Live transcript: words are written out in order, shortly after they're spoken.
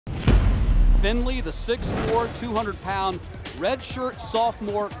Finley, the 6'4", 200-pound redshirt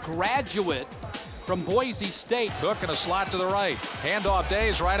sophomore graduate from Boise State. Cook in a slot to the right. Handoff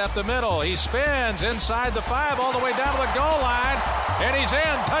Days right up the middle. He spins inside the 5 all the way down to the goal line. And he's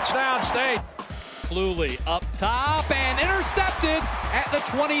in. Touchdown State. Fluley up top and intercepted at the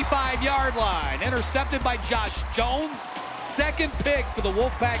 25-yard line. Intercepted by Josh Jones. Second pick for the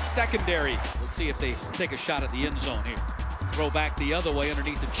Wolfpack secondary. Let's see if they take a shot at the end zone here. Throw back the other way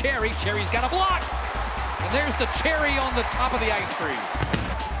underneath the Cherry. Cherry's got a block. And there's the cherry on the top of the ice cream.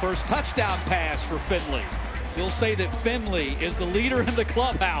 First touchdown pass for Finley. You'll say that Finley is the leader in the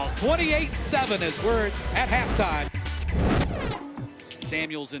clubhouse. 28-7 as we're at halftime.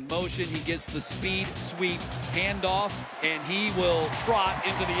 Samuels in motion. He gets the speed sweep handoff, and he will trot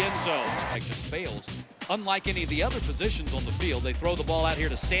into the end zone. It just fails. Unlike any of the other positions on the field, they throw the ball out here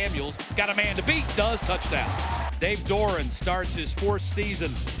to Samuels. Got a man to beat. Does. Touchdown. Dave Doran starts his 4th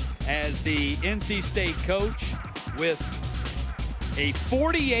season as the NC State coach with a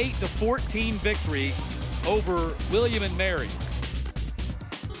 48-14 victory over William and Mary.